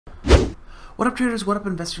What up traders, what up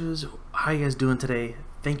investors, how you guys doing today?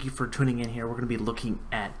 Thank you for tuning in here. We're going to be looking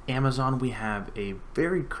at Amazon. We have a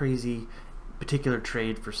very crazy particular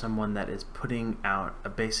trade for someone that is putting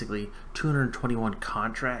out basically 221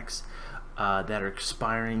 contracts that are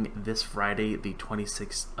expiring this Friday, the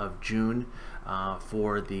 26th of June,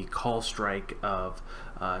 for the call strike of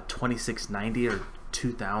 2690 or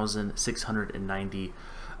 2,690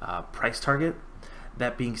 price target.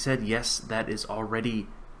 That being said, yes, that is already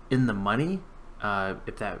in the money.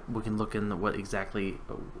 If that, we can look in what exactly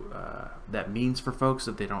that means for folks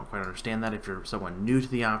if they don't quite understand that, if you're someone new to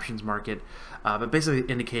the options market, but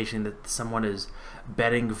basically indication that someone is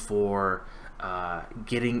betting for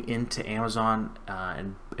getting into Amazon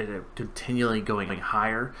and continually going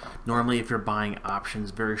higher. Normally, if you're buying options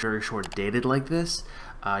very short dated like this,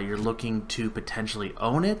 you're looking to potentially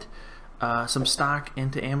own it, some stock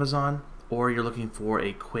into Amazon, or you're looking for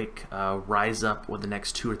a quick rise up with the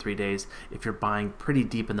next 2 or 3 days. If you're buying pretty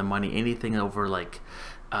deep in the money, anything over like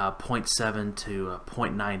 0.7 to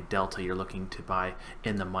 0.9 delta, you're looking to buy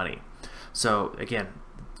in the money. So again,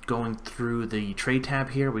 going through the trade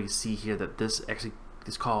tab here, we see here that this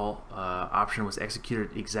call option was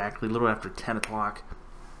executed exactly a little after 10 o'clock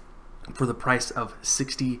for the price of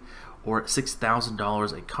 $60 or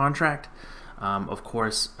 $6,000 a contract. Of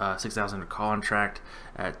course, $6,000 a contract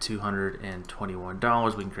at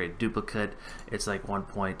 $221. We can create a duplicate. It's like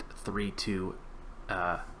 $1.32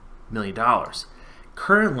 million.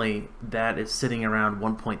 Currently, that is sitting around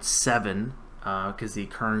 1.7 because the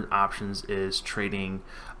current options is trading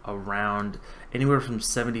around anywhere from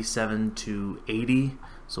 77 to 80.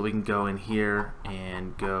 So we can go in here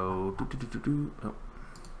and go. Oh.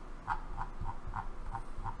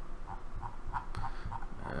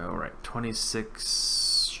 All right,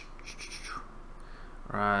 26.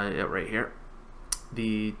 Yeah, right here.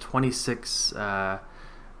 The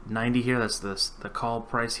 26.90 here. That's the call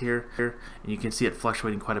price here, and you can see it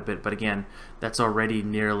fluctuating quite a bit. But again, that's already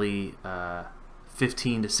nearly $1,500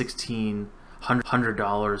 to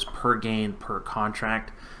 $1,600 per gain per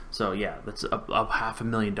contract. So yeah, that's up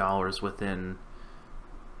 $500,000 within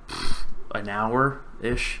an hour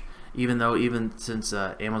ish. Even since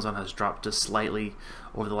Amazon has dropped just slightly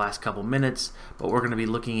over the last couple minutes, but we're going to be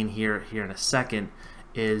looking in here in a second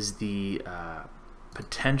is the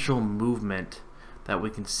potential movement that we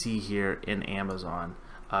can see here in Amazon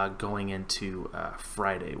going into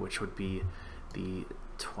Friday, which would be the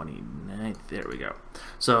 29th. There we go.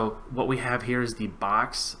 So what we have here is the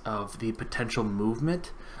box of the potential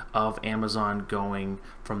movement of Amazon going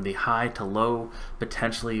from the high to low,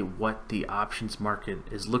 potentially what the options market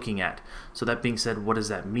is looking at. So that being said, what does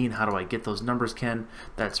that mean? How do I get those numbers, Ken?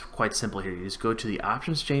 That's quite simple here. You just go to the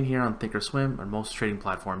options chain here on Thinkorswim on most trading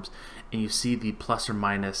platforms, and you see the plus or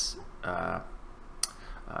minus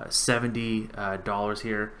 $70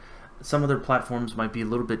 here. Some other platforms might be a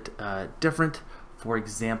little bit different. For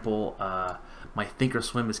example, my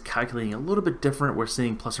Thinkorswim is calculating a little bit different. We're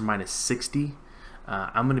seeing plus or minus 60.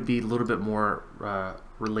 I'm going to be a little bit more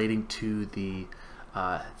relating to the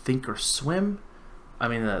Thinkorswim. I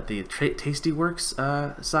mean the Tastyworks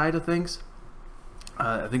side of things.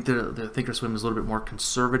 I think the Thinkorswim is a little bit more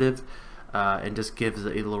conservative and just gives a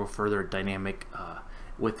little further dynamic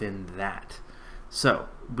within that. So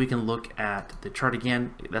we can look at the chart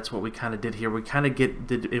again. That's what we kind of did here. We kind of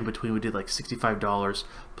did in between. We did like $65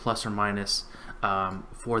 plus or minus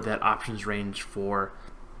for that options range for,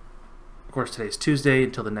 of course, today's Tuesday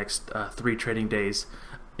until the next 3 trading days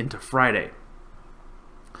into Friday.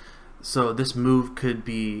 So this move could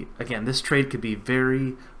be, again, this trade could be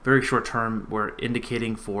very short term. We're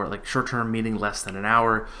indicating for like short term meaning less than an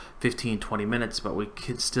hour, 15-20 minutes, but we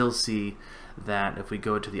could still see that if we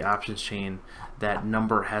go to the options chain, that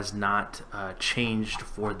number has not changed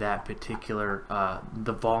for that particular,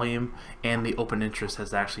 the volume and the open interest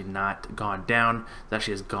has actually not gone down. It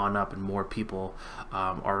actually has gone up, and more people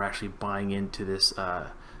are actually buying into this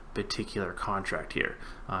particular contract here.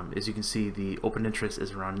 As you can see, the open interest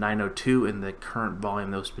is around 902, and the current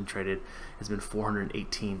volume that's been traded has been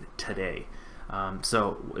 418 today.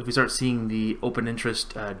 So if we start seeing the open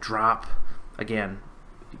interest drop again,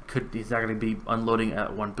 he's not going to be unloading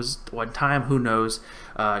at one time. Who knows?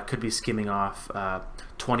 Could be skimming off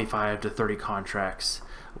 25 to 30 contracts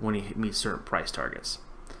when he meets certain price targets.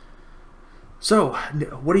 So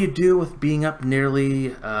what do you do with being up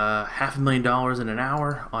nearly $500,000 in an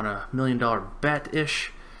hour on a $1 million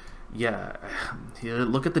bet-ish? Yeah,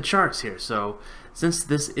 look at the charts here. So since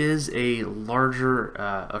this is a larger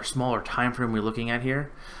or smaller time frame we're looking at here,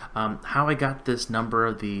 how I got this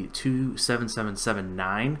number, the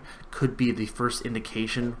 27779, could be the first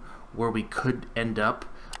indication where we could end up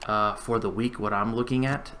for the week, what I'm looking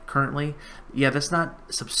at currently, yeah, that's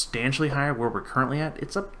not substantially higher where we're currently at.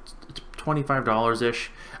 It's up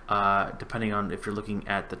 $25-ish, depending on if you're looking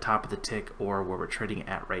at the top of the tick or where we're trading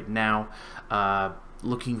at right now.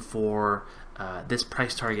 Looking for this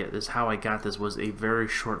price target, this how I got this, was a very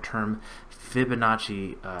short-term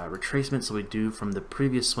Fibonacci retracement. So we do from the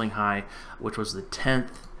previous swing high, which was the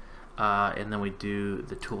 10th, and then we do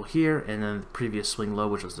the tool here, and then the previous swing low,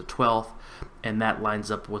 which was the 12th, and that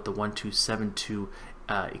lines up with the 1272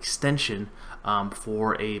 extension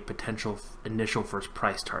for a potential initial first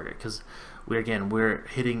price target, because we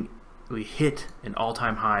hit an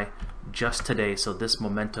all-time high just today. So this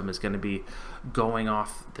momentum is going to be going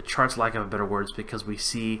off the charts, lack of better words, because we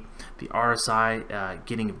see the RSI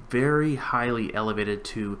getting very highly elevated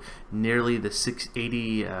to nearly the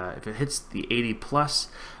 680. If it hits the 80 plus,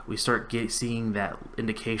 we start seeing that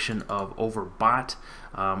indication of overbought.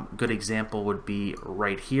 Good example would be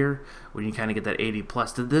right here when you kind of get that 80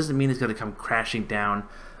 plus. That doesn't mean it's going to come crashing down.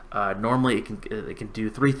 Normally it can do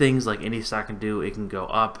three things like any stock can do. It can go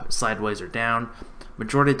up, sideways, or down.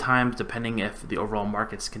 Majority of the times, depending if the overall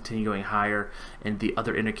markets continue going higher and the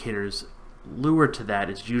other indicators lure to that,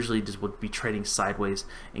 it's usually just would be trading sideways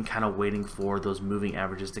and kind of waiting for those moving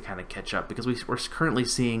averages to kind of catch up, because we're currently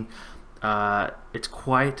seeing it's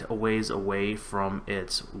quite a ways away from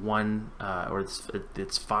its 1 or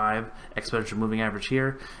its 5 exponential moving average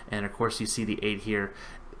here, and of course you see the 8 here.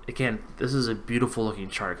 Again, this is a beautiful looking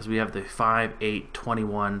chart because we have the 5, 8,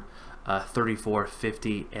 21, 34,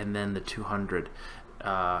 50, and then the 200.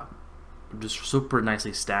 Just super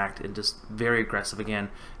nicely stacked and just very aggressive. Again,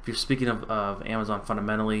 if you're speaking of Amazon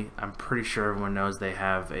fundamentally, I'm pretty sure everyone knows they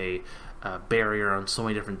have a barrier on so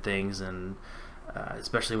many different things, and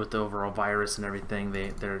especially with the overall virus and everything,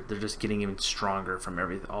 they're just getting even stronger from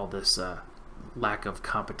all this lack of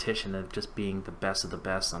competition and just being the best of the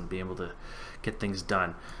best on being able to get things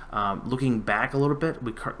done. Looking back a little bit,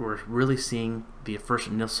 we're really seeing the first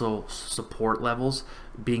initial support levels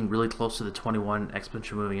being really close to the 21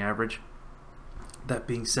 exponential moving average. That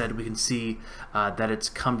being said, we can see that it's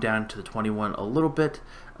come down to the 21 a little bit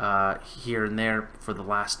here and there for the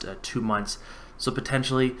last 2 months. So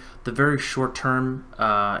potentially, the very short term,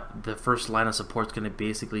 the first line of support is going to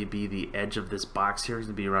basically be the edge of this box here. It's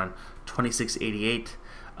going to be around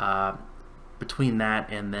 26.88. Between that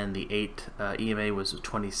and then the 8 EMA was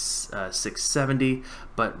 26.70.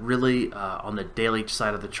 But really, on the daily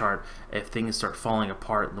side of the chart, if things start falling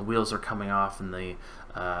apart and the wheels are coming off and the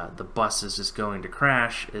bus is just going to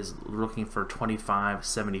crash, is looking for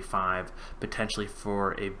 25.75 potentially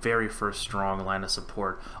for a very first strong line of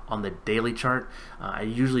support on the daily chart. I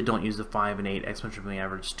usually don't use the 5 and 8 exponential moving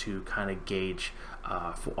average to kind of gauge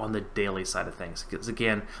on the daily side of things, because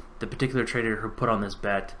again, the particular trader who put on this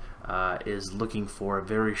bet is looking for a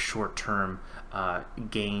very short-term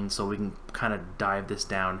gain, so we can kind of dive this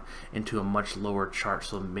down into a much lower chart,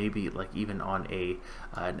 so maybe like even on an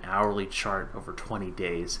hourly chart over 20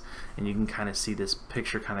 days, and you can kind of see this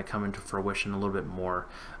picture kind of come into fruition a little bit more.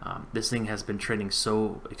 This thing has been trading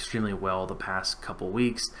so extremely well the past couple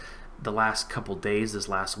weeks. The last couple days, this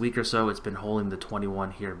last week or so, it's been holding the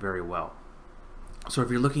 21 here very well. So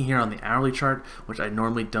if you're looking here on the hourly chart, which I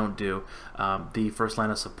normally don't do, the first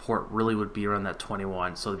line of support really would be around that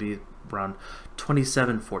 21. So it'd be around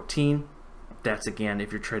 27.14. That's again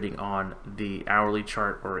if you're trading on the hourly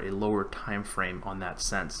chart or a lower time frame on that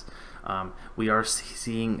sense. We are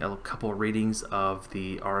seeing a couple of readings of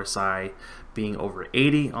the RSI being over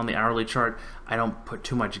 80 on the hourly chart. I don't put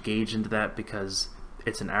too much gauge into that because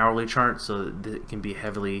it's an hourly chart, so it can be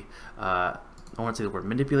heavily I won't say the word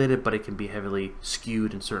manipulated, but it can be heavily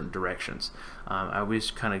skewed in certain directions. I always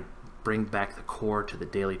kind of bring back the core to the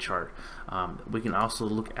daily chart. We can also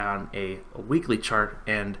look at a weekly chart,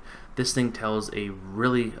 and this thing tells a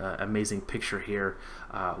really amazing picture here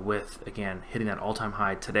with, again, hitting that all-time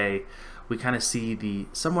high today. We kind of see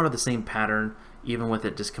somewhat of the same pattern, even with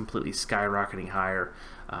it just completely skyrocketing higher.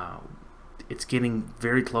 It's getting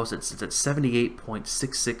very close. It's at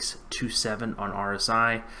 78.6627 on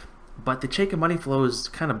RSI. But the Chaikin money flow is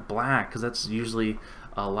kind of black because that's usually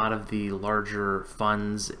a lot of the larger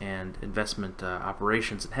funds and investment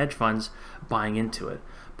operations and hedge funds buying into it.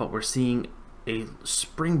 But we're seeing a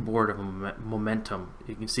springboard of momentum.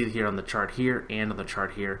 You can see it here on the chart here and on the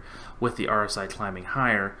chart here with the RSI climbing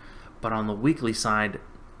higher. But on the weekly side,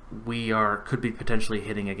 we could be potentially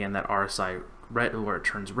hitting again that RSI red where it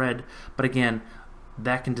turns red. But again,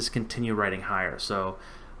 that can just continue riding higher. So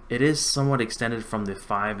it is somewhat extended from the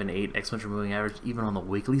 5 and 8 exponential moving average even on the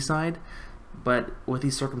weekly side. But with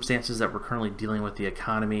these circumstances that we're currently dealing with, the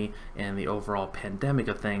economy and the overall pandemic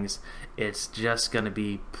of things, it's just going to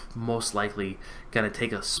be most likely going to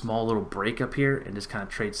take a small little break up here and just kind of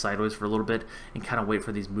trade sideways for a little bit and kind of wait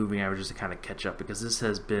for these moving averages to kind of catch up, because this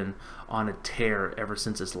has been on a tear ever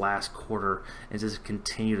since its last quarter and just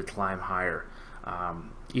continue to climb higher.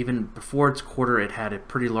 Even before its quarter, it had a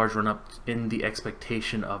pretty large run up in the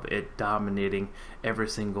expectation of it dominating every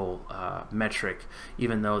single metric,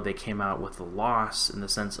 even though they came out with a loss in the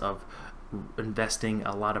sense of investing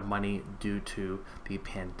a lot of money due to the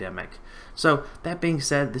pandemic. So that being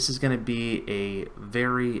said, this is going to be a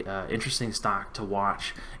very interesting stock to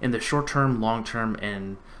watch in the short term, long term,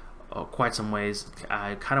 and quite some ways.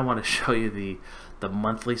 I kind of want to show you the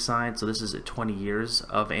monthly side. So this is at 20 years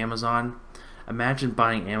of Amazon. Imagine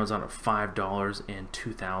buying Amazon at $5 in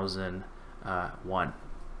 2001.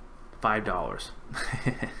 $5.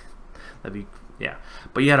 That'd be, yeah.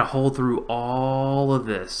 But you had to hold through all of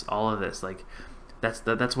this. Like that's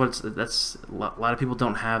a lot of people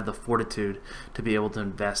don't have the fortitude to be able to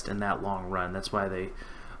invest in that long run. That's why they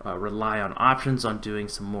rely on options, on doing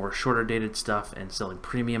some more shorter dated stuff and selling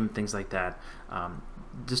premium, things like that.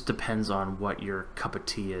 Just depends on what your cup of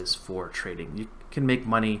tea is for trading. You can make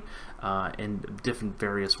money in different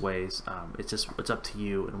various ways. It's up to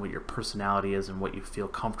you and what your personality is and what you feel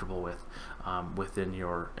comfortable with within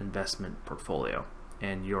your investment portfolio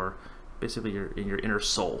and basically your inner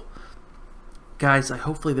soul. Guys,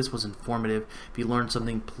 hopefully this was informative. If you learned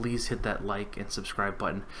something, please hit that like and subscribe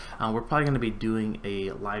button. We're probably going to be doing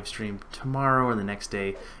a live stream tomorrow or the next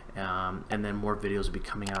day, and then more videos will be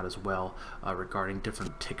coming out as well regarding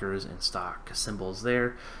different tickers and stock symbols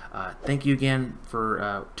there. Thank you again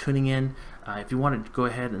for tuning in. If you want to go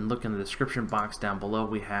ahead and look in the description box down below,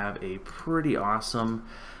 we have a pretty awesome,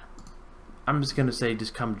 I'm just going to say,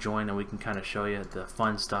 just come join and we can kind of show you the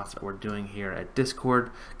fun stuff that we're doing here at Discord,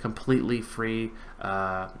 completely free.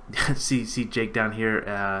 See Jake down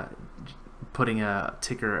here putting a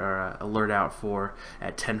ticker or a alert out for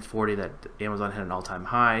at 10:40 that Amazon hit an all-time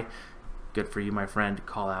high. Good for you, my friend.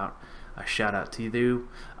 Call out. A shout out to you.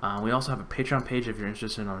 We also have a Patreon page if you're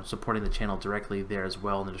interested in supporting the channel directly there as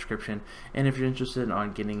well in the description. And if you're interested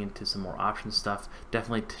in getting into some more option stuff,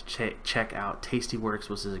 definitely check out Tastyworks,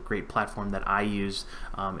 which is a great platform that I use,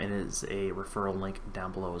 and it is a referral link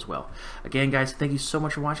down below as well. Again, guys, thank you so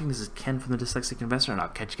much for watching. This is Ken from the Dyslexic Investor, and I'll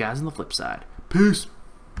catch you guys on the flip side. Peace.